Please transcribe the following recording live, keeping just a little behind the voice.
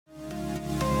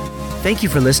Thank you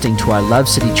for listening to our Love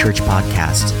City Church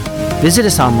podcast. Visit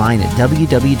us online at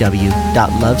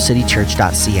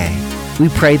www.lovecitychurch.ca. We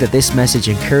pray that this message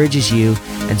encourages you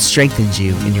and strengthens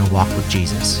you in your walk with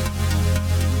Jesus.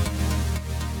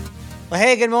 Well,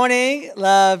 hey, good morning,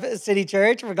 Love City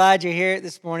Church. We're glad you're here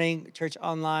this morning, Church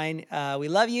Online. We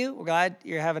love you. We're glad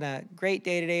you're having a great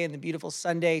day today and the beautiful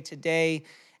Sunday today.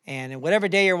 And whatever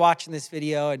day you're watching this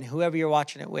video and whoever you're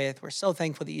watching it with, we're so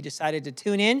thankful that you decided to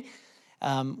tune in.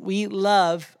 We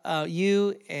love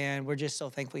you, and we're just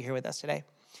so thankful you're here with us today.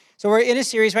 So we're in a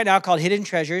series right now called Hidden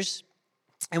Treasures.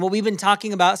 And what we've been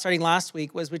talking about starting last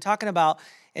week was we're talking about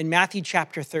in Matthew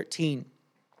chapter 13.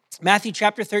 Matthew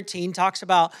chapter 13 talks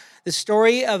about the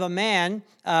story of a man.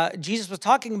 Jesus was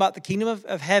talking about the kingdom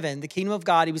of heaven, the kingdom of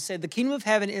God. He said, the kingdom of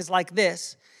heaven is like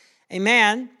this. A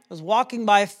man was walking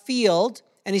by a field,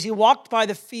 and as he walked by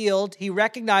the field, he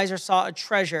recognized or saw a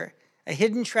treasure, a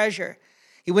hidden treasure.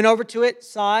 He went over to it,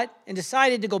 saw it, and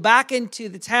decided to go back into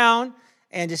the town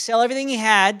and to sell everything he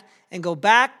had and go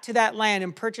back to that land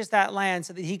and purchase that land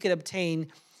so that he could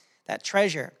obtain that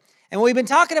treasure. And what we've been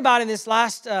talking about in this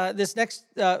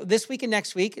week and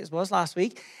next week, as well as last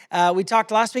week, we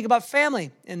talked last week about family.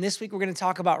 And this week we're going to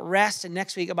talk about rest, and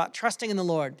next week about trusting in the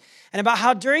Lord. And about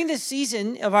how during this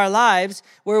season of our lives,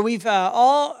 where we've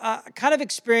all kind of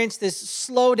experienced this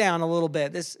slowdown a little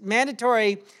bit, this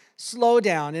mandatory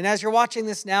slowdown. And as you're watching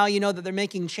this now, you know that they're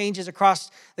making changes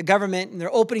across the government and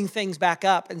they're opening things back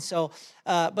up. And so,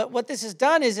 but what this has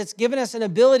done is it's given us an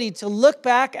ability to look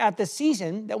back at the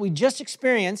season that we just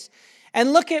experienced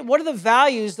and look at what are the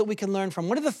values that we can learn from.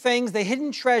 What are the things, the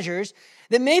hidden treasures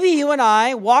that maybe you and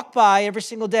I walk by every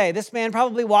single day. This man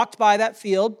probably walked by that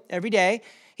field every day.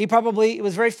 It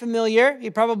was very familiar. He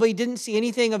probably didn't see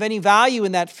anything of any value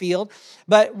in that field.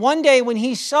 But one day when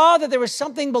he saw that there was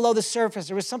something below the surface,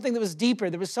 there was something that was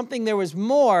deeper, there was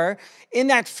more in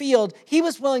that field, he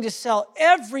was willing to sell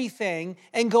everything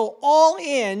and go all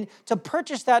in to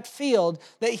purchase that field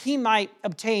that he might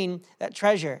obtain that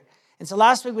treasure. And so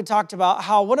last week we talked about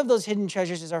how one of those hidden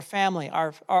treasures is our family,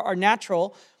 our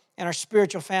natural and our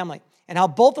spiritual family. And how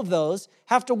both of those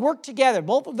have to work together.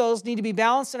 Both of those need to be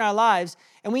balanced in our lives,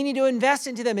 and we need to invest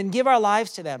into them and give our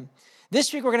lives to them.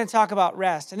 This week, we're going to talk about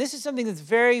rest. And this is something that's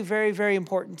very, very, very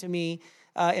important to me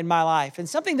in my life. And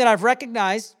something that I've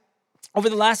recognized over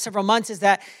the last several months is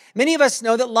that many of us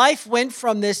know that life went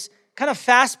from this kind of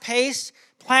fast-paced,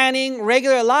 planning,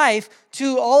 regular life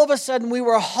to all of a sudden we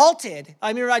were halted.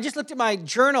 I mean, I just looked at my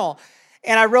journal,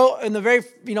 and I wrote in the very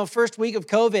first week of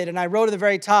COVID, and I wrote at the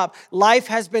very top, life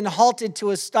has been halted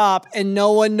to a stop and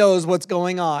no one knows what's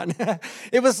going on.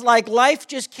 It was like life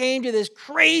just came to this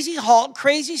crazy halt,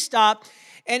 crazy stop,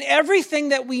 and everything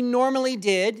that we normally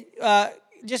did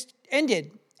just ended.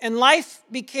 And life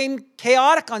became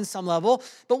chaotic on some level.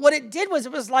 But what it did was,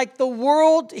 it was like the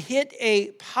world hit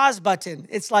a pause button.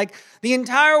 It's like the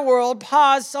entire world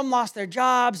paused. Some lost their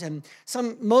jobs, and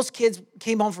most kids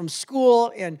came home from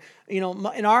school. And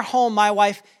in our home, my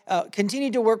wife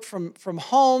continued to work from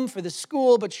home for the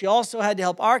school, but she also had to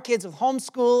help our kids with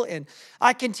homeschool. And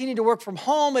I continued to work from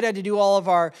home, but had to do all of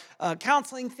our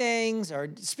counseling things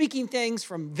or speaking things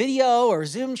from video or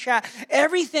Zoom chat.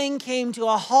 Everything came to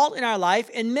a halt in our life,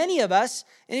 and many of us,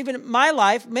 and even in my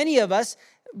life, many of us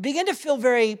began to feel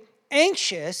very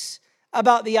anxious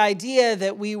about the idea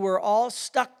that we were all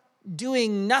stuck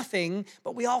doing nothing,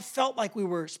 but we all felt like we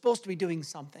were supposed to be doing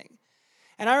something.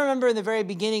 And I remember in the very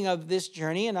beginning of this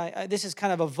journey, and this is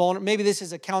kind of maybe this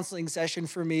is a counseling session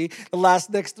for me, the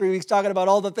next 3 weeks, talking about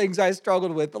all the things I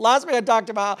struggled with. But last week I talked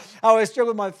about how I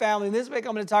struggled with my family, and this week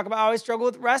I'm going to talk about how I struggle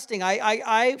with resting.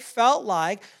 I felt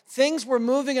like things were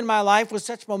moving in my life with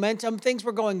such momentum, things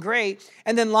were going great,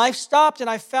 and then life stopped, and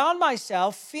I found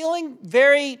myself feeling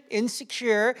very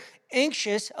insecure,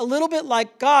 anxious, a little bit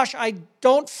like, gosh, I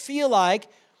don't feel like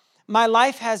my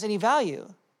life has any value.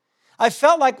 I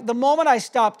felt like the moment I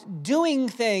stopped doing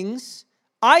things,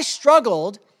 I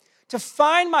struggled to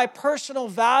find my personal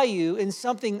value in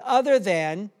something other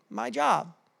than my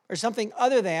job or something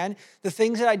other than the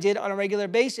things that I did on a regular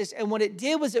basis. And what it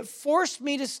did was it forced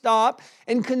me to stop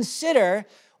and consider,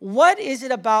 what is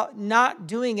it about not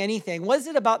doing anything? What is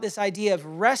it about this idea of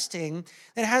resting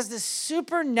that has this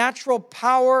supernatural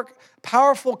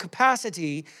powerful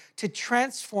capacity to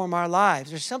transform our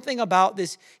lives? There's something about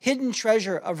this hidden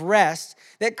treasure of rest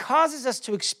that causes us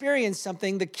to experience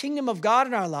something, the kingdom of God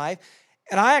in our life,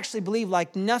 and I actually believe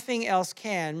like nothing else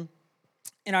can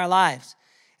in our lives.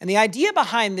 And the idea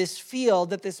behind this field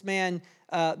that this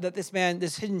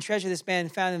hidden treasure this man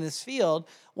found in this field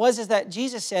is that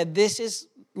Jesus said, this is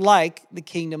like the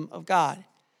kingdom of God.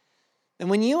 And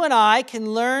when you and I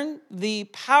can learn the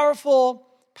powerful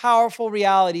powerful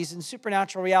realities and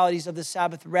supernatural realities of the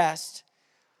Sabbath rest,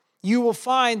 you will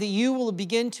find that you will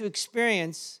begin to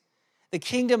experience the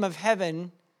kingdom of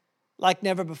heaven like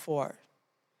never before.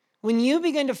 When you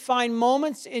begin to find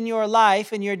moments in your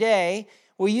life, in your day,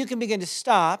 where you can begin to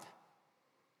stop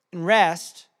and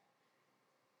rest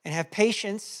and have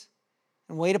patience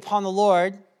and wait upon the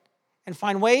Lord and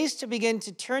find ways to begin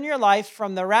to turn your life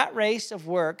from the rat race of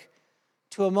work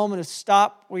to a moment of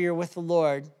stop where you're with the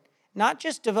Lord. Not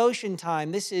just devotion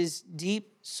time, this is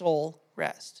deep soul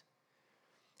rest.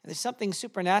 There's something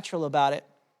supernatural about it,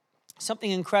 something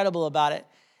incredible about it.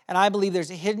 And I believe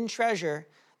there's a hidden treasure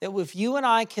that if you and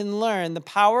I can learn the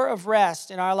power of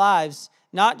rest in our lives,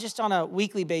 not just on a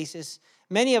weekly basis,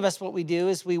 many of us, what we do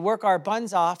is we work our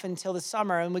buns off until the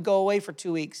summer and we go away for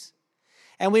 2 weeks.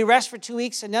 And we rest for 2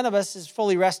 weeks and none of us is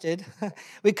fully rested.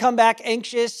 We come back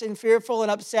anxious and fearful and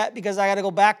upset because I got to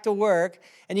go back to work.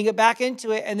 And you get back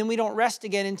into it and then we don't rest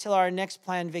again until our next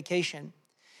planned vacation.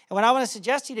 And what I want to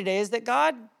suggest to you today is that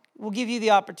God will give you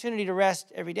the opportunity to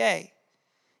rest every day.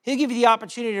 He'll give you the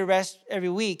opportunity to rest every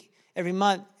week, every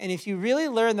month. And if you really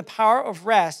learn the power of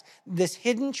rest, this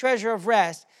hidden treasure of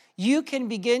rest, you can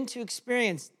begin to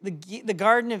experience the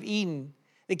Garden of Eden,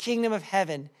 the kingdom of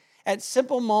heaven, at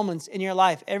simple moments in your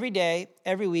life, every day,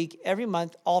 every week, every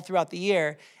month, all throughout the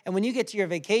year. And when you get to your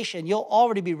vacation, you'll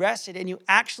already be rested and you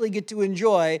actually get to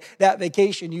enjoy that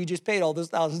vacation you just paid all those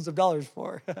thousands of dollars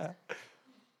for.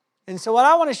 And so what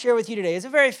I want to share with you today is a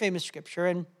very famous scripture.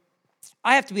 And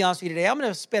I have to be honest with you today, I'm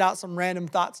going to spit out some random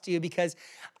thoughts to you because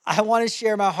I want to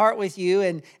share my heart with you.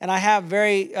 And I have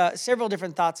several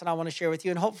different thoughts that I want to share with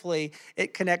you. And hopefully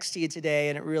it connects to you today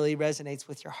and it really resonates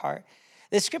with your heart.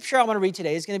 The scripture I want to read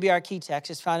today is going to be our key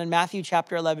text. It's found in Matthew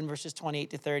chapter 11, verses 28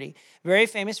 to 30. Very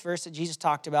famous verse that Jesus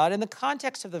talked about. And the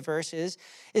context of the verse is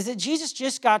that Jesus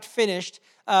just got finished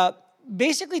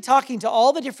basically talking to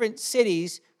all the different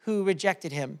cities who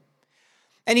rejected him.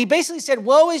 And he basically said,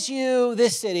 woe is you,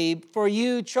 this city, for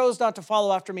you chose not to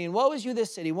follow after me. And woe is you,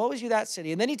 this city. Woe is you, that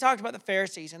city. And then he talked about the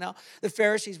Pharisees and how the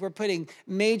Pharisees were putting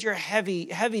major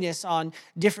heaviness on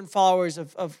different followers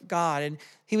of God. And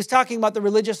he was talking about the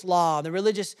religious law, the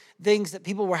religious things that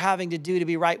people were having to do to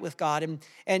be right with God.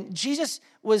 And Jesus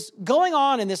was going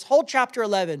on in this whole chapter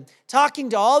 11,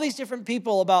 talking to all these different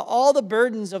people about all the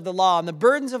burdens of the law and the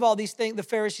burdens of all these things the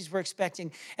Pharisees were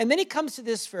expecting. And then he comes to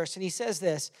this verse and he says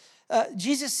this.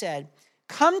 Jesus said,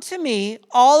 come to me,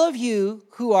 all of you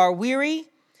who are weary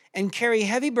and carry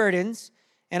heavy burdens,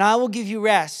 and I will give you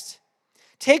rest.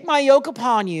 Take my yoke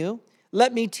upon you.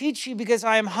 Let me teach you because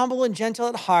I am humble and gentle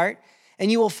at heart, and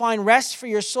you will find rest for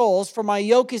your souls. For my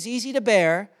yoke is easy to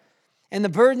bear, and the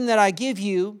burden that I give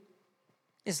you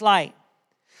is light.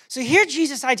 So here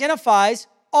Jesus identifies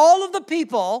all of the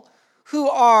people who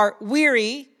are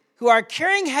weary, who are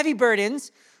carrying heavy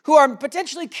burdens, who are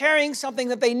potentially carrying something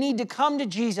that they need to come to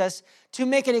Jesus to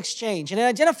make an exchange. And it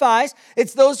identifies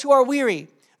it's those who are weary,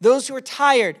 those who are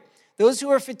tired, those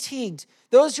who are fatigued,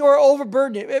 those who are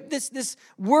overburdened. This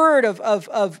word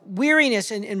of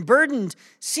weariness and burdened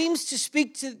seems to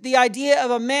speak to the idea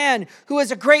of a man or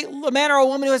a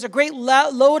woman who has a great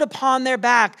load upon their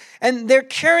back. And they're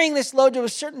carrying this load to a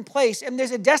certain place. And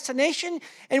there's a destination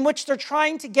in which they're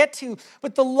trying to get to.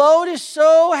 But the load is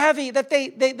so heavy that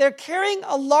they're carrying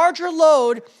a larger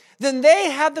load than they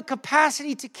have the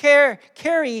capacity to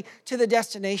carry to the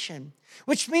destination.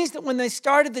 Which means that when they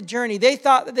started the journey, they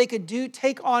thought that they could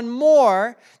take on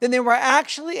more than they were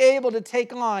actually able to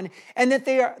take on, and that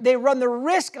they run the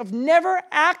risk of never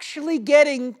actually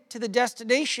getting to the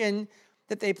destination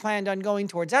that they planned on going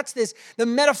towards. That's the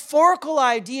metaphorical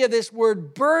idea of this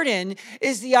word burden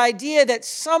is the idea that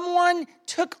someone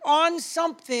took on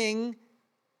something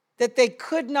that they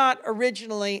could not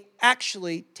originally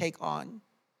actually take on.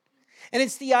 And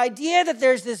it's the idea that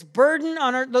there's this burden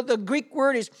on the Greek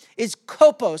word is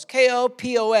kopos,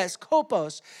 K-O-P-O-S,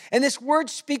 kopos. And this word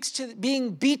speaks to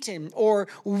being beaten or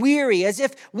weary, as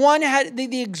if one had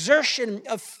the exertion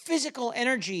of physical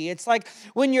energy. It's like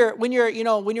when you're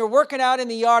working out in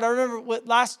the yard. I remember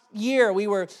last year we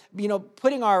were,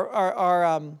 putting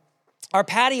our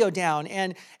patio down,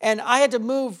 and I had to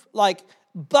move like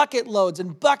bucket loads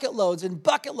and bucket loads and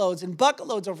bucket loads and bucket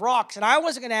loads of rocks. And I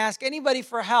wasn't going to ask anybody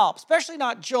for help, especially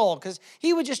not Joel, because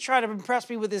he would just try to impress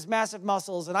me with his massive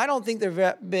muscles. And I don't think they're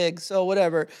that big, so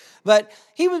whatever. But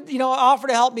he would, offer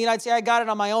to help me. And I'd say, I got it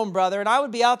on my own, brother. And I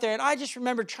would be out there. And I just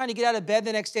remember trying to get out of bed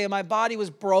the next day. And my body was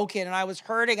broken. And I was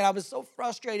hurting. And I was so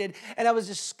frustrated. And I was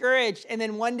discouraged. And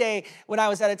then one day when I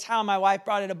was out of town, my wife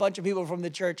brought in a bunch of people from the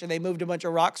church. And they moved a bunch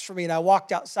of rocks for me. And I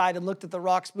walked outside and looked at the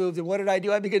rocks moved. And what did I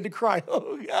do? I began to cry.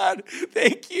 Oh, God,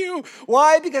 thank you.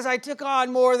 Why? Because I took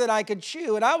on more than I could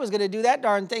chew, and I was going to do that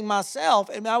darn thing myself,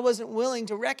 and I wasn't willing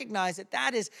to recognize that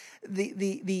that is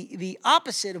the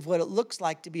opposite of what it looks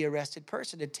like to be a rested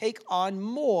person, to take on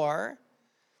more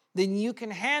than you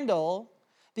can handle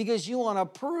because you want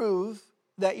to prove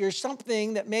that you're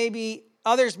something that maybe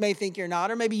others may think you're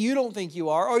not, or maybe you don't think you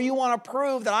are, or you want to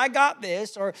prove that I got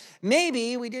this, or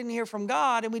maybe we didn't hear from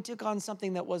God and we took on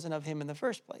something that wasn't of him in the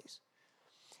first place.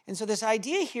 And so this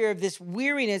idea here of this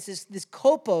weariness, this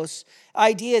kopos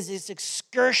idea is this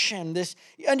excursion, this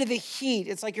under the heat.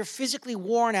 It's like you're physically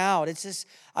worn out. It's this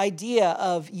idea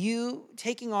of you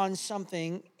taking on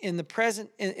something in the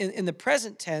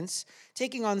present tense,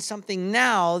 taking on something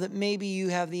now that maybe you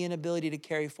have the inability to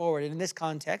carry forward. And in this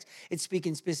context, it's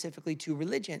speaking specifically to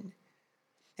religion.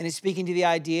 And it's speaking to the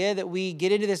idea that we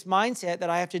get into this mindset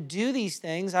that I have to do these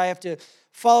things, I have to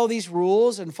follow these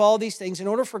rules and follow these things in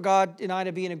order for God and I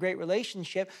to be in a great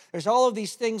relationship. There's all of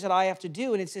these things that I have to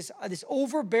do, and it's this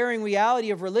overbearing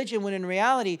reality of religion, when in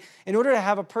reality, in order to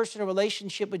have a personal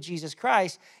relationship with Jesus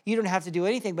Christ, you don't have to do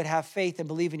anything but have faith and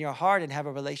believe in your heart and have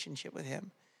a relationship with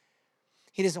him.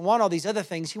 He doesn't want all these other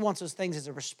things. He wants those things as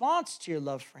a response to your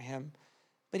love for him.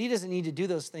 But he doesn't need to do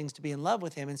those things to be in love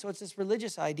with him. And so it's this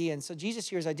religious idea. And so Jesus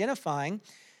here is identifying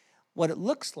what it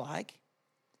looks like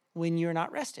when you're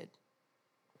not rested.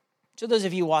 So those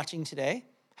of you watching today,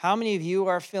 how many of you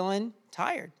are feeling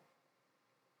tired?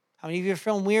 How many of you are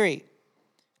feeling weary,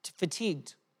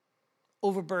 fatigued,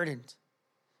 overburdened?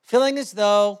 Feeling as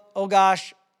though, oh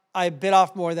gosh, I bit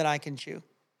off more than I can chew.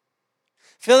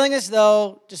 Feeling as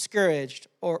though discouraged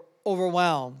or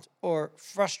overwhelmed or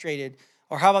frustrated.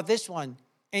 Or how about this one?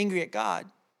 Angry at God.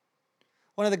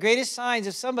 One of the greatest signs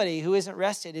of somebody who isn't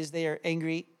rested is they are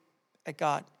angry at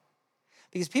God.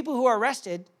 Because people who are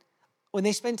rested, when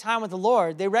they spend time with the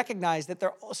Lord, they recognize that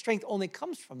their strength only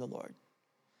comes from the Lord.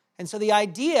 And so the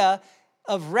idea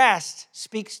of rest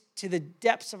speaks to the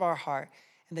depths of our heart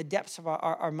and the depths of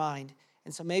our mind.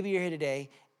 And so maybe you're here today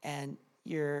and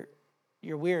you're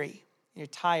weary, you're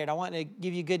tired. I want to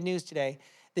give you good news today.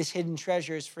 This hidden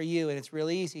treasure is for you, and it's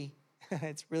really easy.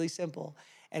 It's really simple,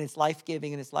 and it's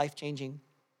life-giving, and it's life-changing.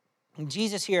 And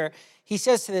Jesus here, he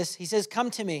says to this, he says, come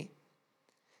to me.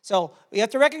 So we have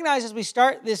to recognize as we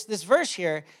start this verse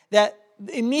here that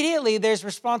immediately there's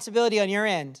responsibility on your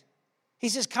end. He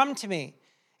says, come to me.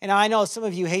 And I know some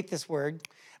of you hate this word,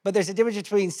 but there's a difference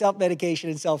between self-medication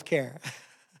and self-care.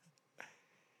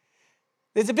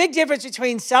 There's a big difference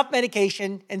between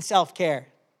self-medication and self-care.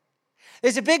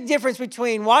 There's a big difference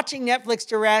between watching Netflix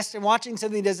to rest and watching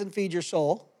something that doesn't feed your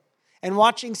soul and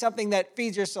watching something that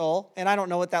feeds your soul. And I don't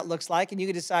know what that looks like, and you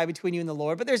can decide between you and the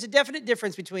Lord. But there's a definite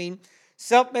difference between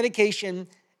self-medication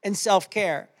and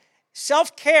self-care.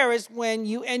 Self-care is when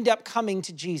you end up coming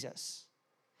to Jesus.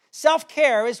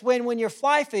 Self-care is when you're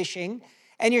fly fishing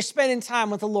and you're spending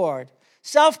time with the Lord.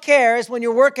 Self-care is when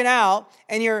you're working out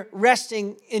and you're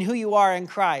resting in who you are in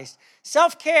Christ.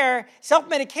 Self-care,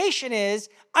 self-medication is,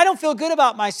 I don't feel good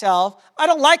about myself. I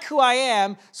don't like who I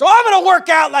am, so I'm going to work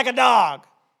out like a dog.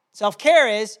 Self-care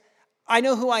is, I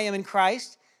know who I am in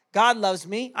Christ. God loves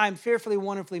me. I'm fearfully,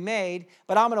 wonderfully made,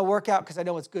 but I'm going to work out because I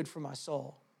know what's good for my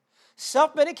soul.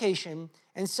 Self-medication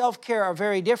and self-care are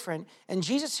very different. And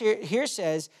Jesus here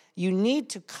says, you need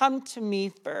to come to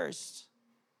me first.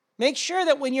 Make sure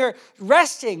that when you're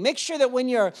resting, make sure that when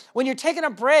you're taking a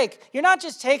break, you're not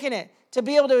just taking it to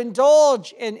be able to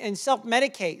indulge and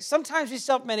self-medicate. Sometimes we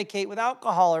self-medicate with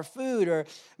alcohol or food or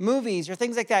movies or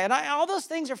things like that. And all those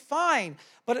things are fine.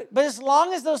 But as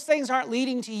long as those things aren't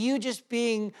leading to you just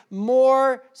being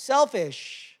more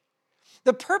selfish.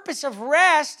 The purpose of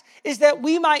rest is that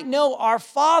we might know our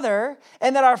Father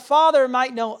and that our Father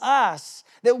might know us.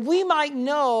 That we might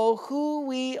know who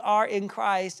we are in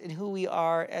Christ and who we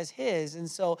are as his.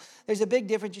 And so there's a big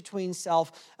difference between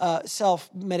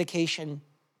self-medication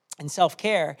and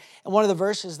self-care. And one of the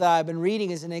verses that I've been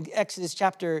reading is in Exodus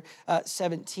chapter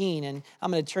 17. And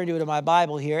I'm going to turn to it in my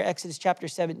Bible here. Exodus chapter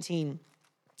 17.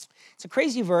 It's a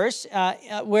crazy verse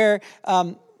where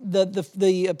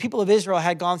the people of Israel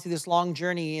had gone through this long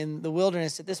journey in the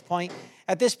wilderness. At this point,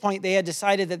 they had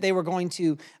decided that they were going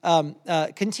to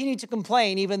continue to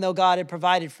complain, even though God had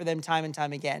provided for them time and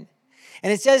time again.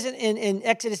 And it says in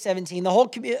Exodus 17, the whole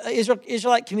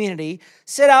Israelite community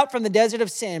set out from the desert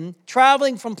of Sin,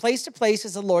 traveling from place to place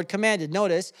as the Lord commanded.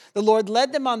 Notice, the Lord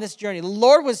led them on this journey. The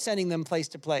Lord was sending them place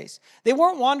to place. They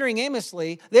weren't wandering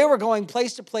aimlessly. They were going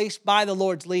place to place by the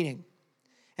Lord's leading.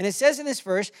 And it says in this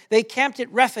verse, they camped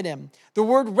at Rephidim. The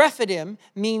word Rephidim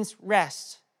means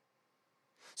rest.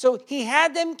 So he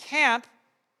had them camp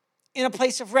in a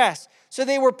place of rest. So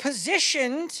they were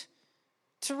positioned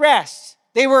to rest.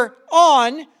 They were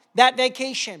on that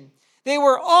vacation. They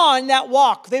were on that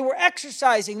walk. They were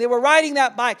exercising. They were riding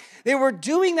that bike. They were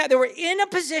doing that. They were in a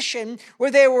position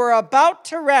where they were about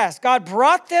to rest. God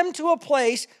brought them to a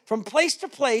place, from place to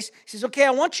place. He says, okay,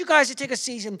 I want you guys to take a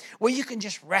season where you can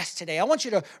just rest today. I want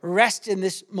you to rest in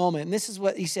this moment. And this is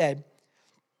what he said.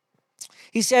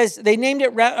 He says they came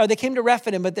to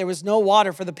Rephidim, but there was no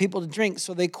water for the people to drink.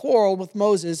 So they quarreled with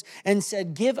Moses and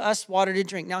said, give us water to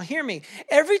drink. Now hear me.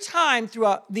 Every time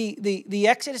throughout the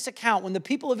Exodus account, when the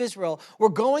people of Israel were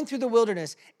going through the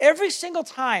wilderness, every single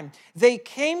time they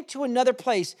came to another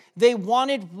place, they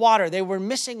wanted water. They were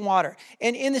missing water.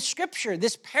 And in the scripture,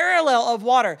 this parallel of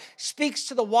water speaks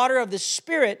to the water of the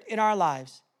Spirit in our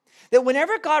lives. That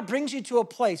whenever God brings you to a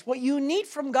place, what you need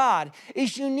from God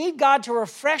is you need God to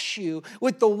refresh you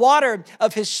with the water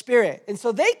of his Spirit. And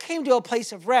so they came to a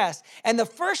place of rest. And the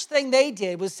first thing they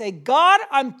did was say, God,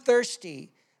 I'm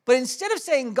thirsty. But instead of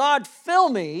saying, God, fill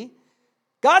me,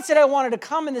 God said, I wanted to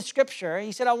come in the scripture.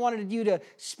 He said, I wanted you to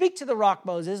speak to the rock,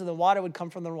 Moses, and the water would come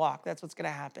from the rock. That's what's going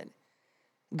to happen.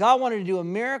 God wanted to do a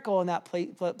miracle in that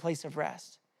place of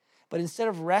rest. But instead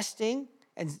of resting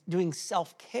and doing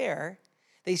self-care,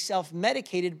 they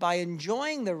self-medicated by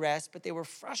enjoying the rest, but they were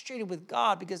frustrated with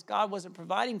God because God wasn't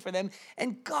providing for them,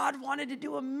 and God wanted to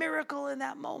do a miracle in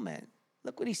that moment.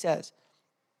 Look what he says.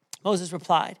 Moses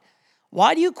replied,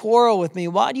 why do you quarrel with me?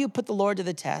 Why do you put the Lord to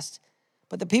the test?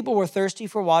 But the people were thirsty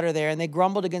for water there, and they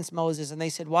grumbled against Moses, and they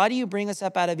said, why do you bring us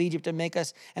up out of Egypt and make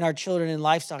us and our children and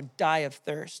livestock die of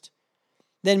thirst?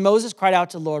 Then Moses cried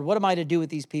out to the Lord, what am I to do with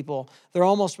these people? They're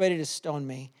almost ready to stone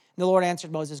me. And the Lord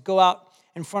answered Moses, go out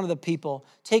in front of the people.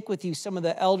 Take with you some of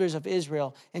the elders of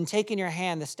Israel, and take in your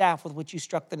hand the staff with which you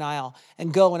struck the Nile,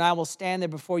 and go, and I will stand there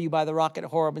before you by the rock at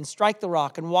Horeb, and strike the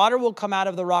rock, and water will come out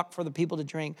of the rock for the people to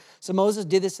drink. So Moses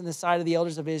did this in the sight of the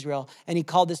elders of Israel, and he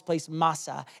called this place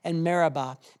Massah and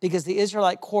Meribah, because the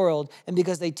Israelite quarreled, and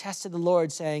because they tested the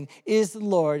Lord, saying, is the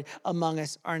Lord among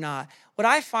us or not? What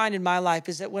I find in my life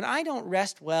is that when I don't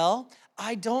rest well,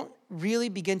 I don't really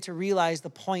begin to realize the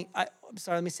point.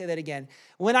 Let me say that again.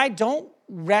 When I don't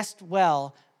rest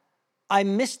well, I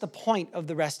miss the point of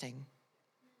the resting.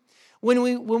 When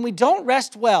we don't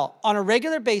rest well on a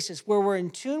regular basis, where we're in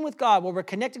tune with God, where we're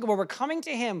connected, where we're coming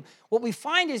to him, what we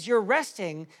find is you're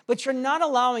resting, but you're not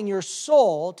allowing your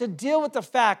soul to deal with the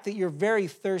fact that you're very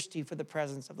thirsty for the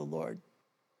presence of the Lord.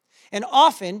 And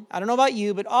often, I don't know about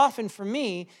you, but often for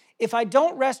me, if I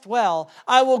don't rest well,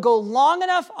 I will go long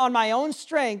enough on my own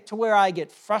strength to where I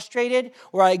get frustrated,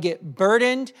 where I get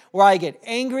burdened, where I get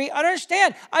angry. I don't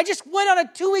understand. I just went on a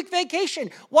 2-week vacation.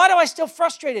 Why do I still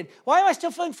frustrated? Why am I still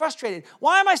feeling frustrated?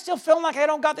 Why am I still feeling like I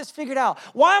don't got this figured out?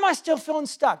 Why am I still feeling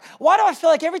stuck? Why do I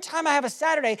feel like every time I have a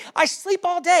Saturday, I sleep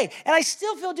all day and I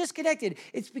still feel disconnected?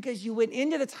 It's because you went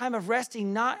into the time of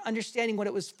resting not understanding what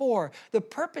it was for. The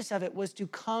purpose of it was to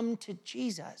come to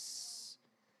Jesus.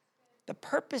 The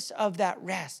purpose of that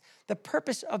rest, the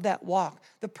purpose of that walk,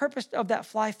 the purpose of that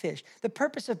fly fish, the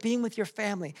purpose of being with your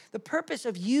family, the purpose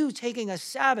of you taking a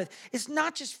Sabbath is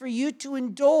not just for you to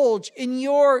indulge in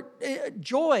your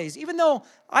joys, even though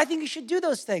I think you should do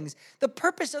those things. The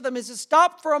purpose of them is to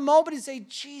stop for a moment and say,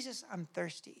 Jesus, I'm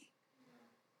thirsty.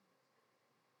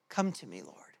 Come to me,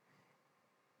 Lord.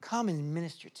 Come and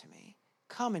minister to me.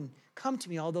 Come to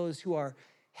me, all those who are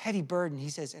heavy burdened. He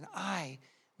says, and I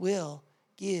will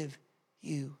give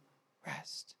you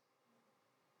rest.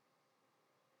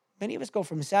 Many of us go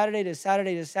from Saturday to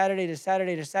Saturday to Saturday to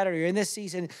Saturday to Saturday. Or in this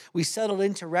season, we settled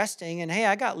into resting. And hey,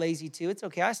 I got lazy too. It's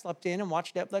okay. I slept in and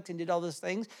watched Netflix and did all those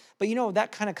things. But you know,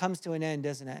 that kind of comes to an end,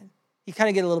 doesn't it? You kind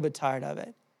of get a little bit tired of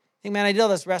it. Think, man, I did all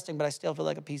this resting, but I still feel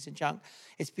like a piece of junk.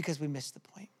 It's because we missed the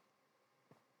point.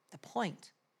 The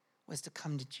point was to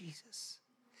come to Jesus.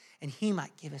 And he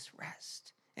might give us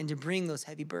rest and to bring those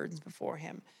heavy burdens before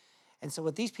him. And so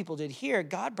what these people did here,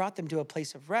 God brought them to a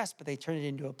place of rest, but they turned it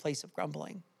into a place of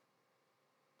grumbling.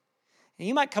 And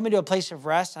you might come into a place of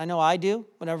rest. I know I do.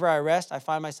 Whenever I rest, I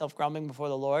find myself grumbling before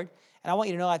the Lord. And I want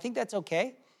you to know, I think that's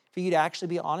okay for you to actually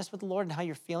be honest with the Lord and how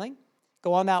you're feeling.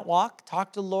 Go on that walk,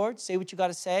 talk to the Lord, say what you got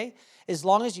to say, as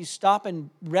long as you stop and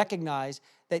recognize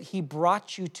that he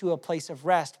brought you to a place of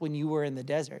rest when you were in the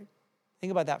desert.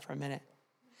 Think about that for a minute.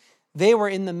 They were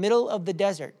in the middle of the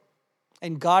desert.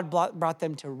 And God brought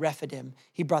them to Rephidim.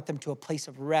 He brought them to a place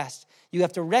of rest. You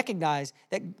have to recognize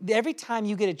that every time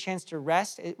you get a chance to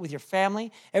rest with your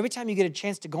family, every time you get a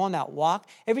chance to go on that walk,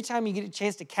 every time you get a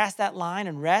chance to cast that line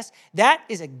and rest, that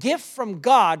is a gift from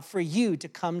God for you to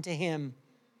come to him.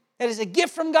 That is a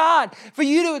gift from God for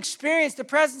you to experience the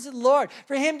presence of the Lord,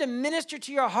 for him to minister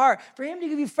to your heart, for him to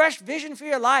give you fresh vision for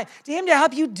your life, to him to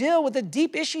help you deal with the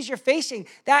deep issues you're facing.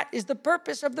 That is the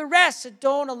purpose of the rest. So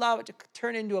don't allow it to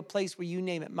turn into a place where you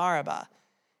name it Marabah.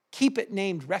 Keep it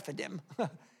named Rephidim.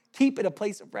 Keep it a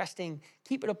place of resting.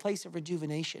 Keep it a place of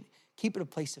rejuvenation. Keep it a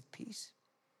place of peace.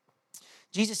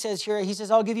 Jesus says here, he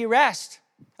says, I'll give you rest.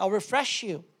 I'll refresh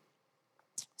you.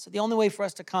 So the only way for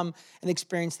us to come and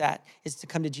experience that is to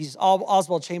come to Jesus.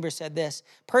 Oswald Chambers said this: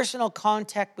 personal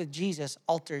contact with Jesus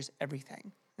alters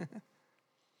everything. The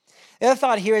other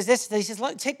thought here is this. He says,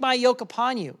 take my yoke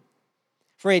upon you,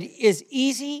 for it is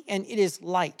easy and it is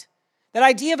light. That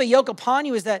idea of a yoke upon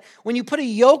you is that when you put a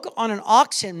yoke on an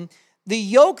oxen, the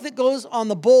yoke that goes on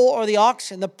the bull or the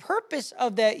oxen, the purpose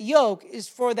of that yoke is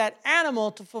for that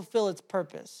animal to fulfill its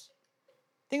purpose.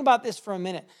 Think about this for a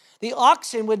minute. The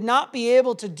oxen would not be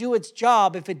able to do its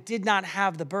job if it did not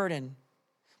have the burden.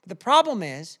 But the problem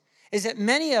is that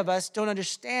many of us don't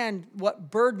understand what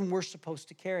burden we're supposed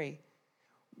to carry.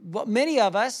 What many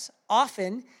of us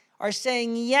often are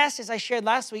saying yes, as I shared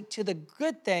last week, to the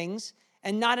good things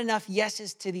and not enough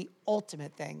yeses to the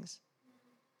ultimate things.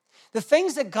 The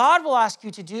things that God will ask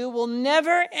you to do will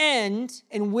never end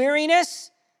in weariness,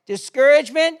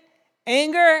 discouragement,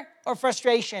 anger, or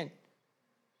frustration.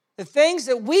 The things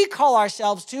that we call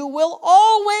ourselves to will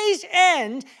always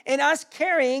end in us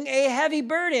carrying a heavy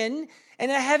burden and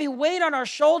a heavy weight on our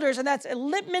shoulders, and that's a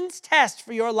litmus test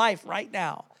for your life right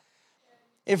now.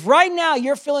 If right now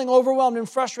you're feeling overwhelmed and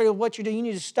frustrated with what you're doing, you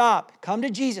need to stop, come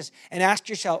to Jesus, and ask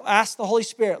the Holy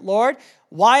Spirit, Lord,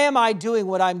 why am I doing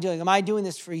what I'm doing? Am I doing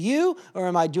this for you, or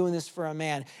am I doing this for a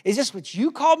man? Is this what you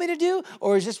called me to do,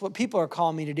 or is this what people are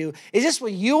calling me to do? Is this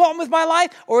what you want with my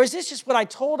life, or is this just what I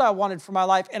told I wanted for my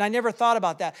life, and I never thought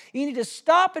about that? You need to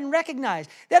stop and recognize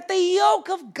that the yoke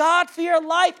of God for your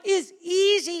life is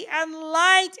easy and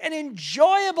light and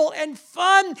enjoyable and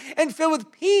fun and filled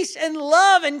with peace and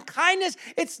love and kindness.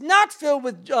 It's not filled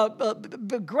with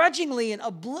begrudgingly and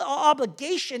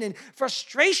obligation and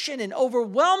frustration and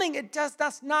overwhelming.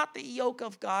 That's not the yoke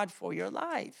of God for your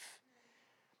life.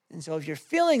 And so if you're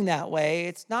feeling that way,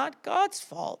 it's not God's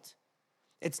fault.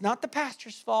 It's not the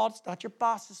pastor's fault. It's not your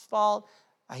boss's fault.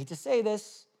 I hate to say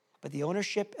this, but the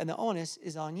ownership and the onus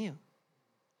is on you.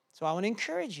 So I want to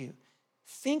encourage you.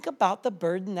 Think about the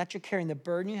burden that you're carrying, the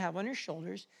burden you have on your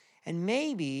shoulders, and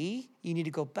maybe you need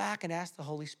to go back and ask the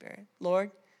Holy Spirit,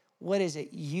 Lord, what is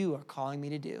it you are calling me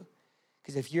to do?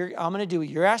 Because if I'm going to do what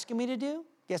you're asking me to do,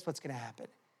 guess what's going to happen?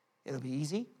 It'll be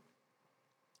easy.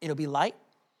 It'll be light.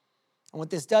 And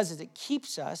what this does is it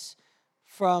keeps us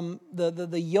from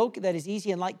the yoke that is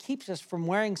easy and light, keeps us from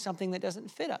wearing something that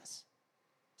doesn't fit us.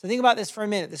 So think about this for a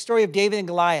minute. The story of David and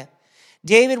Goliath.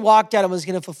 David walked out and was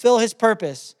going to fulfill his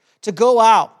purpose to go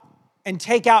out and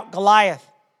take out Goliath.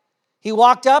 He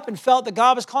walked up and felt that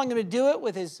God was calling him to do it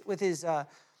with his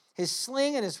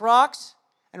sling and his rocks.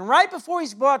 And right before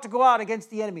he's about to go out against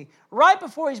the enemy, right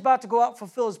before he's about to go out and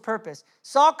fulfill his purpose,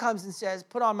 Saul comes and says,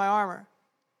 put on my armor.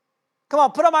 Come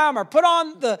on, put on my armor. Put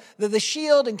on the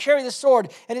shield and carry the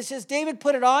sword. And it says David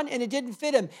put it on and it didn't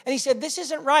fit him. And he said, this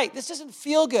isn't right. This doesn't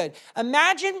feel good.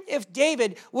 Imagine if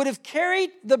David would have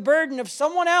carried the burden of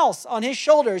someone else on his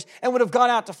shoulders and would have gone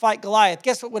out to fight Goliath.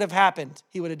 Guess what would have happened?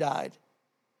 He would have died.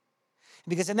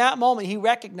 Because in that moment, he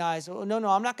recognized, oh, no,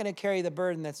 I'm not going to carry the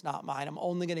burden that's not mine. I'm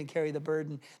only going to carry the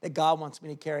burden that God wants me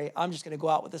to carry. I'm just going to go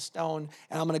out with a stone,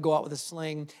 and I'm going to go out with a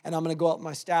sling, and I'm going to go out with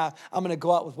my staff. I'm going to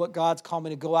go out with what God's called me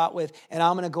to go out with, and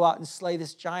I'm going to go out and slay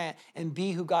this giant and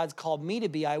be who God's called me to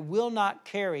be. I will not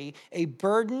carry a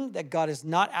burden that God has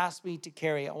not asked me to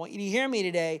carry. I want you to hear me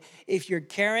today. If you're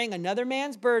carrying another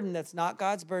man's burden that's not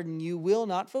God's burden, you will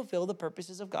not fulfill the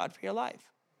purposes of God for your life.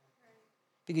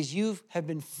 Because you have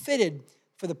been fitted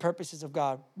for the purposes of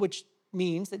God, which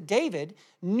means that David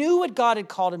knew what God had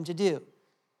called him to do.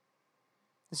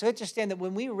 And so understand that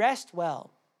when we rest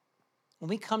well, when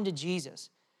we come to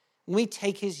Jesus, when we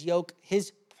take his yoke,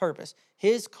 his purpose,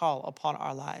 his call upon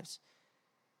our lives,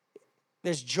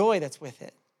 there's joy that's with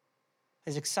it.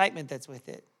 There's excitement that's with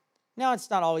it. Now,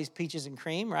 it's not always peaches and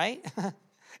cream, right?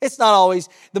 It's not always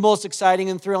the most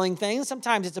exciting and thrilling thing.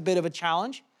 Sometimes it's a bit of a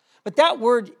challenge. But that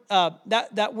word,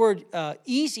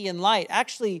 easy and light,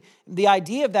 actually, the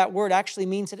idea of that word actually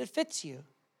means that it fits you.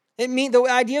 The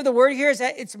idea of the word here is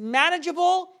that it's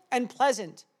manageable and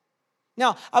pleasant.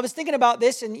 Now, I was thinking about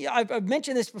this, and I've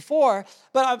mentioned this before,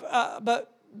 but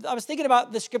I was thinking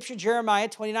about the scripture, Jeremiah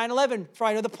 29:11. For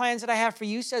I know the plans that I have for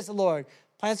you, says the Lord.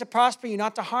 Plans to prosper you,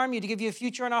 not to harm you, to give you a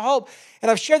future and a hope.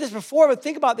 And I've shared this before, but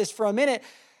think about this for a minute.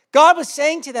 God was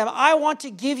saying to them, I want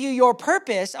to give you your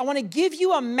purpose. I want to give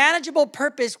you a manageable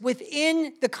purpose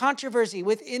within the controversy,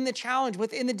 within the challenge,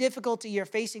 within the difficulty you're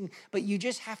facing, but you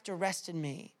just have to rest in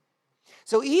me.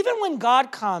 So even when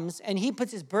God comes and he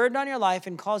puts his burden on your life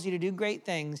and calls you to do great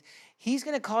things, he's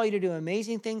going to call you to do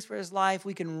amazing things for his life.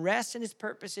 We can rest in his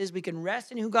purposes. We can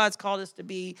rest in who God's called us to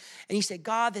be. And you say,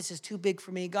 God, this is too big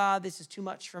for me. God, this is too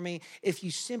much for me. If you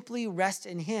simply rest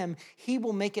in him, he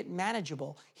will make it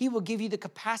manageable. He will give you the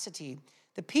capacity.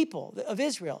 The people of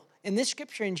Israel, in this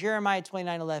scripture in Jeremiah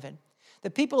 29:11,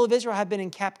 the people of Israel have been in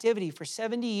captivity for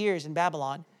 70 years in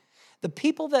Babylon. The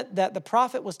people that the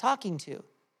prophet was talking to,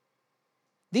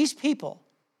 these people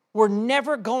were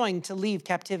never going to leave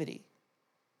captivity.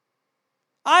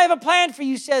 I have a plan for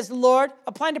you, says the Lord,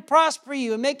 a plan to prosper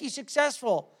you and make you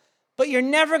successful, but you're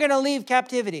never going to leave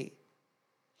captivity.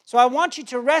 So I want you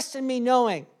to rest in me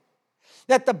knowing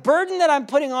that the burden that I'm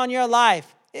putting on your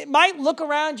life, it might look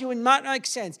around you and not make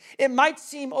sense. It might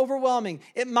seem overwhelming.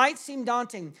 It might seem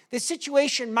daunting. The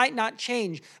situation might not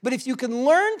change. But if you can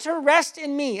learn to rest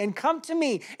in me and come to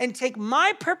me and take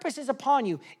my purposes upon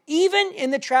you, even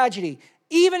in the tragedy,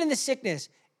 even in the sickness,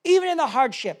 even in the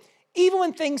hardship, even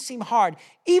when things seem hard,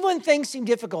 even when things seem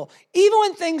difficult, even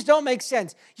when things don't make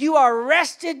sense, you are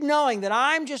rested knowing that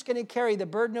I'm just going to carry the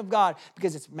burden of God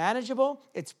because it's manageable,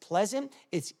 it's pleasant,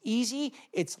 it's easy,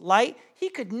 it's light. He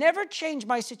could never change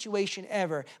my situation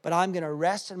ever, but I'm going to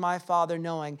rest in my Father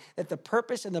knowing that the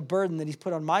purpose and the burden that he's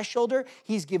put on my shoulder,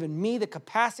 he's given me the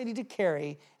capacity to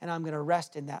carry, and I'm going to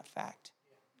rest in that fact.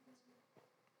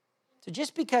 So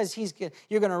just because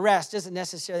you're going to rest doesn't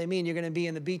necessarily mean you're going to be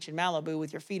in the beach in Malibu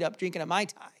with your feet up drinking a Mai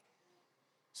Tai.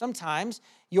 Sometimes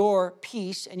your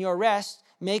peace and your rest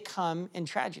may come in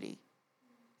tragedy,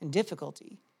 in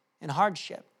difficulty, in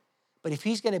hardship. But if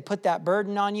he's going to put that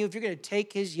burden on you, if you're going to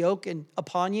take his yoke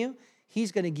upon you,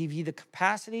 he's going to give you the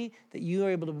capacity that you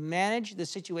are able to manage the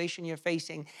situation you're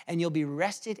facing, and you'll be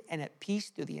rested and at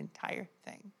peace through the entire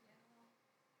thing.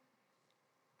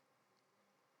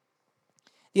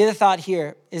 The other thought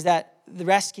here is that the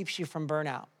rest keeps you from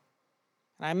burnout.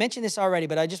 And I mentioned this already,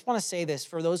 but I just want to say this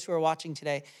for those who are watching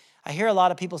today. I hear a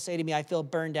lot of people say to me, I feel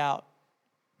burned out.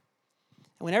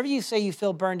 And whenever you say you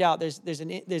feel burned out, there's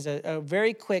a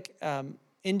very quick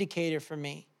indicator for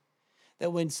me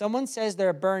that when someone says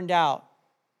they're burned out,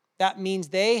 that means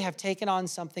they have taken on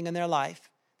something in their life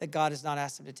that God has not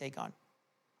asked them to take on.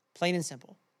 Plain and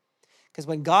simple. Because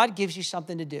when God gives you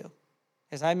something to do,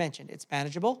 as I mentioned, it's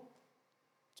manageable,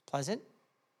 it's pleasant,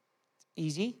 it's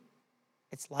easy,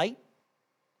 it's light,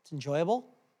 it's enjoyable,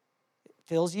 it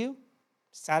fills you,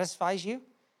 satisfies you.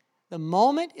 The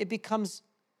moment it becomes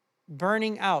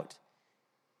burning out,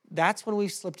 that's when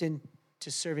we've slipped into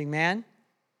serving man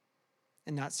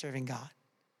and not serving God.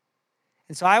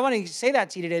 And so I want to say that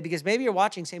to you today because maybe you're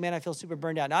watching saying, man, I feel super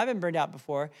burned out. Now, I've been burned out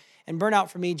before, and burnout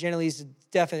for me generally is a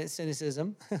definite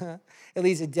cynicism. It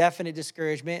leads to definite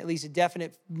discouragement. It leads to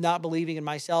definite not believing in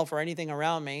myself or anything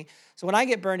around me. So when I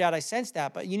get burned out, I sense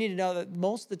that. But you need to know that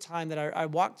most of the time that I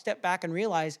step back and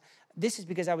realize this is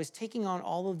because I was taking on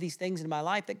all of these things in my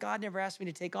life that God never asked me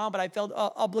to take on, but I felt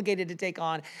obligated to take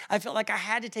on. I felt like I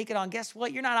had to take it on. Guess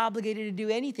what? You're not obligated to do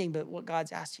anything but what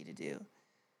God's asked you to do.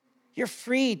 You're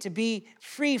free to be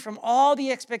free from all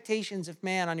the expectations of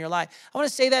man on your life. I want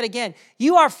to say that again.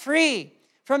 You are free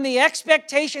from the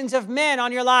expectations of men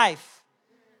on your life.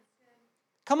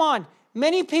 Come on.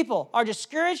 Many people are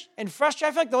discouraged and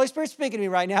frustrated. I feel like the Holy Spirit's speaking to me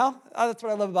right now. Oh, that's what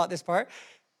I love about this part.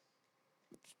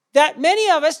 That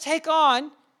many of us take on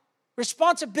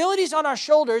responsibilities on our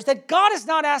shoulders that God has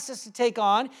not asked us to take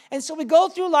on. And so we go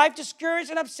through life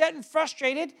discouraged and upset and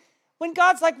frustrated when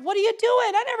God's like, what are you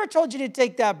doing? I never told you to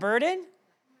take that burden.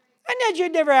 I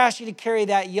never asked you to carry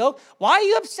that yoke. Why are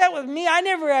you upset with me? I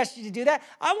never asked you to do that.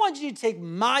 I want you to take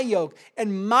my yoke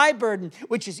and my burden,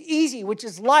 which is easy, which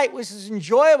is light, which is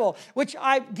enjoyable, which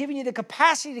I've given you the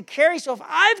capacity to carry. So if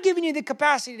I've given you the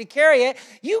capacity to carry it,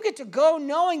 you get to go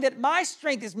knowing that my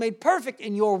strength is made perfect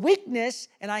in your weakness,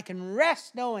 and I can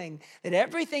rest knowing that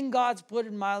everything God's put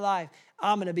in my life,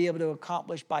 I'm going to be able to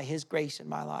accomplish by his grace in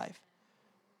my life.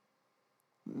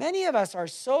 Many of us are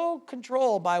so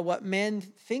controlled by what men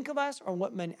think of us or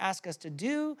what men ask us to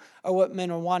do or what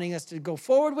men are wanting us to go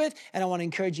forward with. And I want to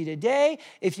encourage you today,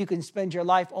 if you can spend your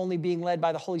life only being led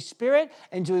by the Holy Spirit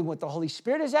and doing what the Holy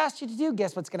Spirit has asked you to do,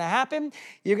 guess what's going to happen?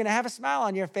 You're going to have a smile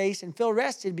on your face and feel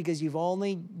rested because you've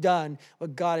only done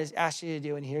what God has asked you to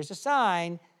do. And here's a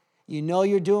sign. You know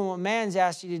you're doing what man's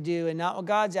asked you to do and not what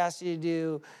God's asked you to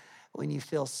do when you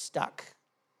feel stuck.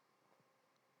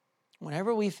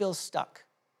 Whenever we feel stuck,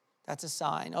 that's a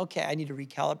sign. Okay, I need to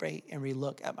recalibrate and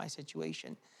relook at my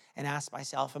situation. and ask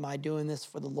myself, am I doing this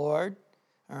for the Lord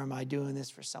or am I doing this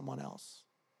for someone else?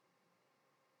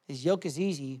 His yoke is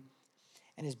easy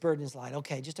and his burden is light.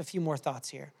 Okay, just a few more thoughts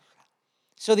here.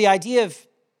 So the idea of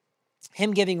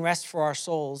him giving rest for our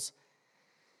souls,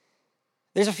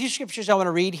 there's a few scriptures I want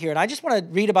to read here, and I just want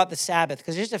to read about the Sabbath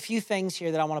because there's a few things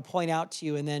here that I want to point out to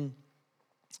you, and then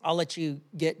I'll let you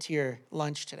get to your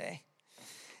lunch today.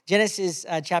 Genesis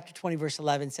chapter 20, verse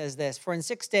 11 says this, "For in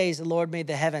 6 days the Lord made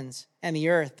the heavens and the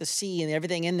earth, the sea, and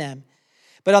everything in them.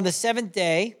 But on the seventh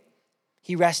day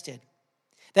he rested.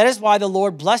 That is why the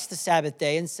Lord blessed the Sabbath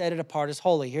day and set it apart as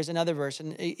holy." Here's another verse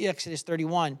in Exodus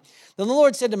 31. "Then the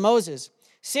Lord said to Moses,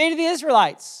 'Say to the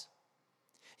Israelites,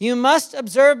 you must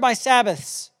observe my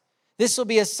Sabbaths. This will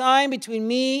be a sign between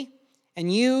me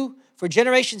and you for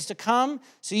generations to come,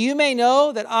 so you may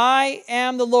know that I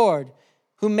am the Lord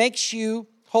who makes you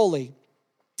holy.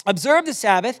 Observe the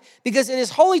Sabbath because it is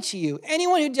holy to you.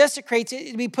 Anyone who desecrates it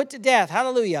will be put to death.'"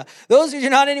 Hallelujah. "Those who do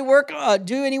not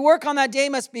do any work on that day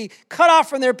must be cut off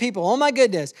from their people." Oh my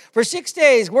goodness. "For 6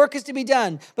 days work is to be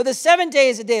done, but the seventh day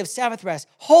is a day of Sabbath rest,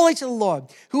 holy to the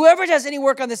Lord. Whoever does any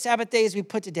work on the Sabbath day is to be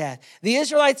put to death. The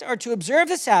Israelites are to observe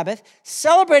the Sabbath,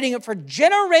 celebrating it for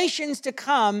generations to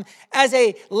come as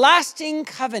a lasting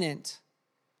covenant.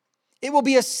 It will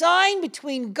be a sign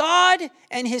between God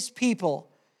and his people.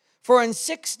 For in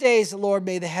 6 days the Lord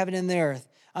made the heaven and the earth,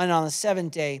 and on the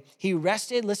seventh day he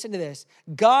rested." Listen to this.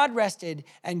 God rested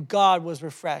and God was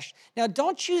refreshed. Now,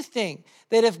 don't you think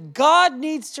that if God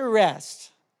needs to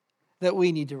rest, that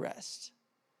we need to rest?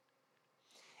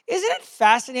 Isn't it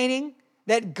fascinating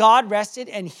that God rested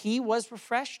and he was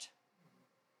refreshed?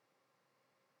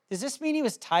 Does this mean he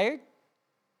was tired?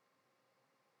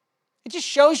 It just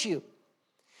shows you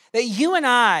that you and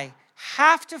I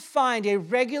have to find a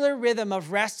regular rhythm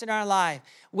of rest in our life,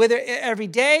 whether every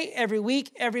day, every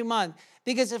week, every month.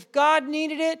 Because if God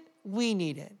needed it, we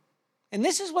need it. And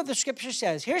this is what the scripture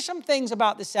says. Here's some things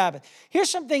about the Sabbath.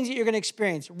 Here's some things that you're going to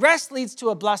experience. Rest leads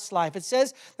to a blessed life. It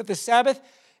says that the Sabbath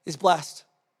is blessed.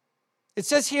 It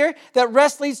says here that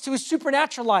rest leads to a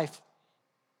supernatural life.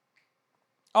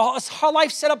 A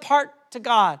life set apart to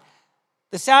God.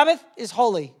 The Sabbath is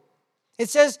holy. It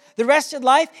says the rested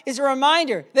life is a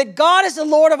reminder that God is the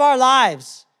Lord of our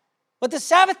lives. What the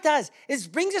Sabbath does is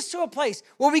brings us to a place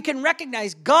where we can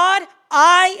recognize, God,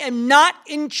 I am not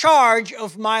in charge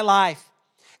of my life.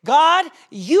 God,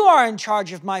 you are in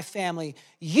charge of my family.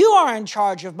 You are in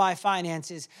charge of my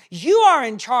finances. You are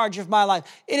in charge of my life.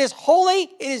 It is holy,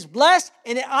 it is blessed,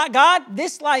 and God,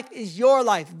 this life is your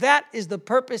life. That is the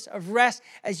purpose of rest.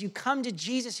 As you come to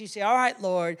Jesus, you say, all right,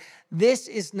 Lord, this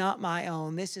is not my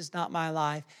own. This is not my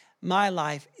life. My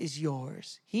life is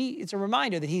yours. It's a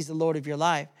reminder that he's the Lord of your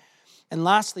life. And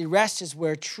lastly, rest is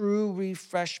where true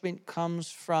refreshment comes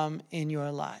from in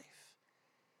your life.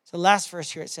 So last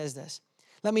verse here, it says this.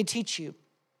 "Let me teach you,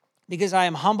 because I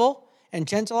am humble and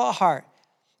gentle at heart,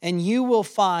 and you will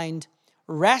find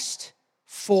rest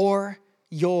for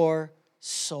your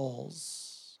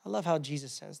souls." I love how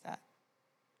Jesus says that.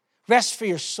 Rest for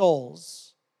your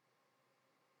souls.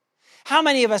 How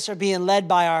many of us are being led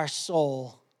by our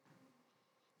soul?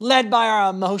 Led by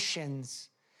our emotions?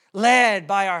 Led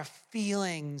by our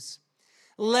feelings?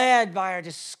 Led by our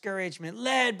discouragement,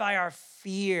 led by our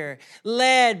fear,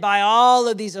 led by all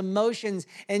of these emotions.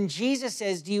 And Jesus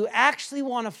says, do you actually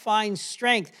want to find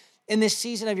strength in this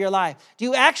season of your life? Do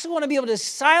you actually want to be able to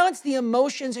silence the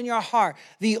emotions in your heart?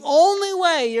 The only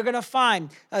way you're going to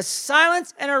find a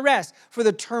silence and a rest for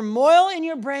the turmoil in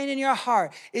your brain and your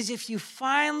heart is if you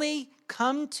finally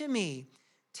come to me,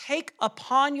 take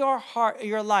upon your heart,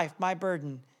 your life, my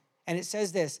burden. And it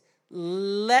says this,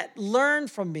 learn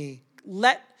from me.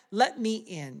 Let me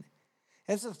in.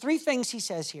 That's the three things he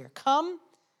says here. Come,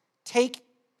 take,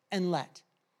 and let.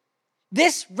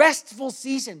 This restful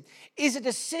season is a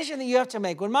decision that you have to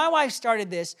make. When my wife started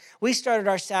this, we started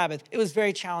our Sabbath. It was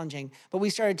very challenging, but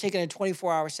we started taking a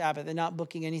 24-hour Sabbath and not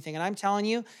booking anything. And I'm telling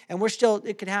you, and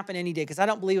it could happen any day because I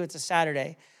don't believe it's a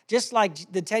Saturday. Just like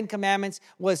the Ten Commandments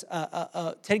was,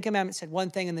 10 Commandments said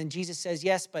one thing, and then Jesus says,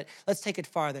 yes, but let's take it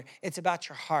farther. It's about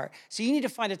your heart. So you need to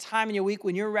find a time in your week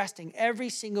when you're resting every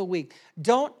single week.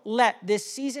 Don't let this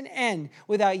season end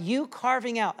without you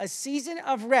carving out a season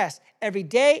of rest every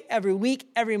day, every week,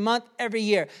 every month, every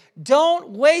year.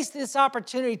 Don't waste this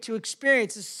opportunity to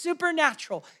experience the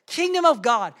supernatural kingdom of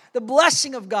God, the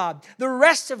blessing of God, the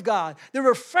rest of God, the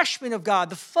refreshment of God,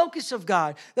 the focus of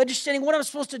God, the understanding what I'm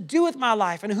supposed to do with my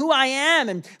life and who I am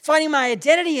and finding my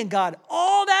identity in God.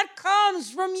 All that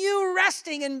comes from you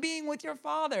resting and being with your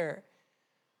Father.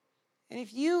 And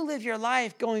if you live your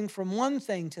life going from one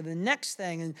thing to the next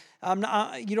thing, and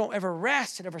you don't ever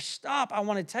rest and ever stop, I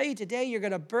want to tell you today, you're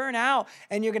going to burn out,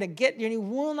 and you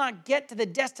will not get to the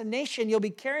destination. You'll be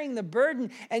carrying the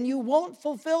burden, and you won't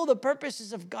fulfill the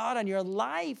purposes of God on your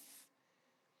life.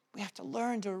 We have to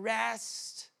learn to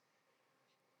rest.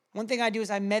 One thing I do is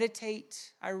I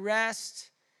meditate, I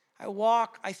rest, I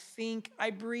walk, I think,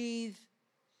 I breathe.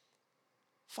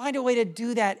 Find a way to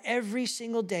do that every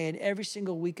single day and every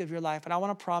single week of your life. And I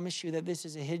want to promise you that this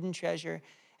is a hidden treasure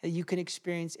that you can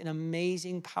experience an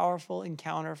amazing, powerful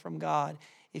encounter from God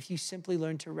if you simply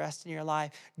learn to rest in your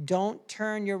life. Don't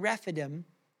turn your Rephidim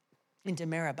into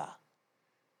Meribah.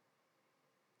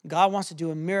 God wants to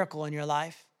do a miracle in your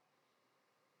life.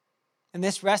 In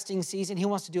this resting season, he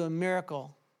wants to do a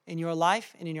miracle in your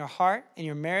life and in your heart, in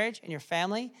your marriage, in your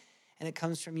family. And it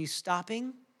comes from you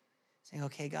stopping, saying,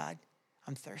 okay, God,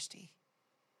 I'm thirsty.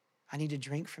 I need to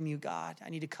drink from you, God. I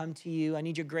need to come to you. I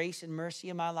need your grace and mercy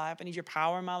in my life. I need your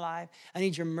power in my life. I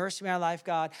need your mercy in my life,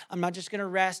 God. I'm not just going to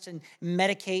rest and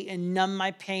medicate and numb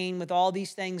my pain with all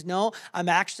these things. No, I'm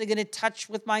actually going to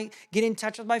get in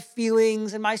touch with my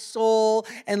feelings and my soul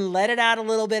and let it out a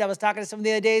little bit. I was talking to someone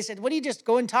the other day, said, what do you just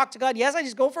go and talk to God? Yes, I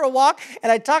just go for a walk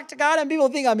and I talk to God, and people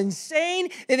think I'm insane.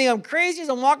 They think I'm crazy. As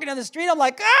I'm walking down the street, I'm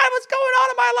like, God, what's going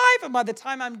on in my life? And by the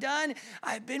time I'm done,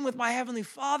 I've been with my Heavenly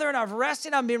Father and I've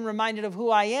rested. I'm being reminded of who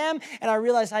I am, and I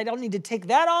realize I don't need to take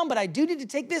that on, but I do need to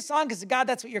take this on because, God,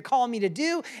 that's what you're calling me to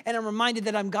do. And I'm reminded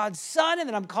that I'm God's son and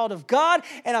that I'm called of God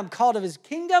and I'm called of his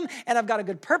kingdom and I've got a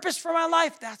good purpose for my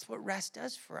life. That's what rest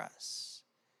does for us.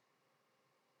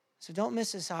 So don't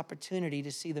miss this opportunity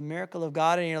to see the miracle of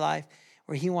God in your life,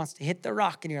 where he wants to hit the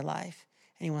rock in your life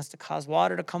and he wants to cause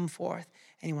water to come forth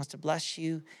and he wants to bless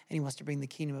you and he wants to bring the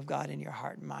kingdom of God in your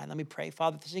heart and mind. Let me pray.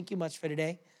 Father, thank you much for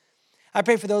today. I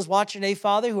pray for those watching today,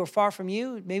 Father, who are far from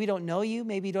you, maybe don't know you,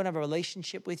 maybe don't have a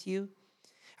relationship with you.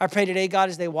 I pray today, God,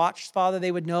 as they watch, Father,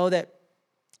 they would know that,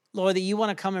 Lord, that you want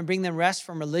to come and bring them rest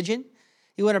from religion.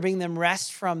 You want to bring them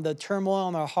rest from the turmoil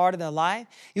in their heart and their life.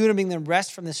 You want to bring them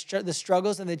rest from the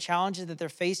struggles and the challenges that they're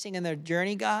facing in their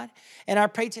journey, God. And I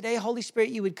pray today, Holy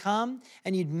Spirit, you would come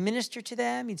and you'd minister to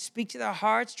them. You'd speak to their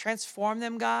hearts, transform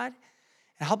them, God,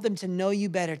 and help them to know you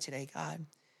better today, God.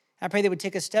 I pray they would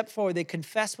take a step forward. They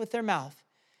confess with their mouth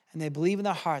and they believe in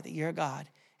their heart that you're God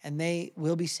and they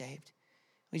will be saved.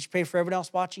 We just pray for everyone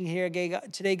else watching here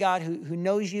today, God, who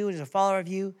knows you and is a follower of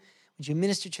you. Would you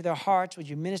minister to their hearts? Would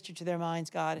you minister to their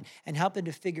minds, God, and help them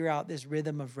to figure out this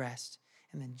rhythm of rest?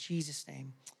 And in Jesus'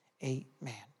 name, amen.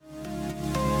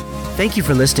 Thank you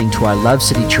for listening to our Love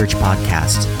City Church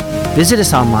podcast. Visit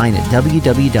us online at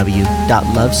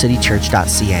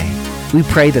www.lovecitychurch.ca. We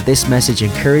pray that this message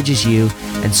encourages you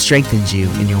and strengthens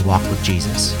you in your walk with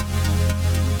Jesus.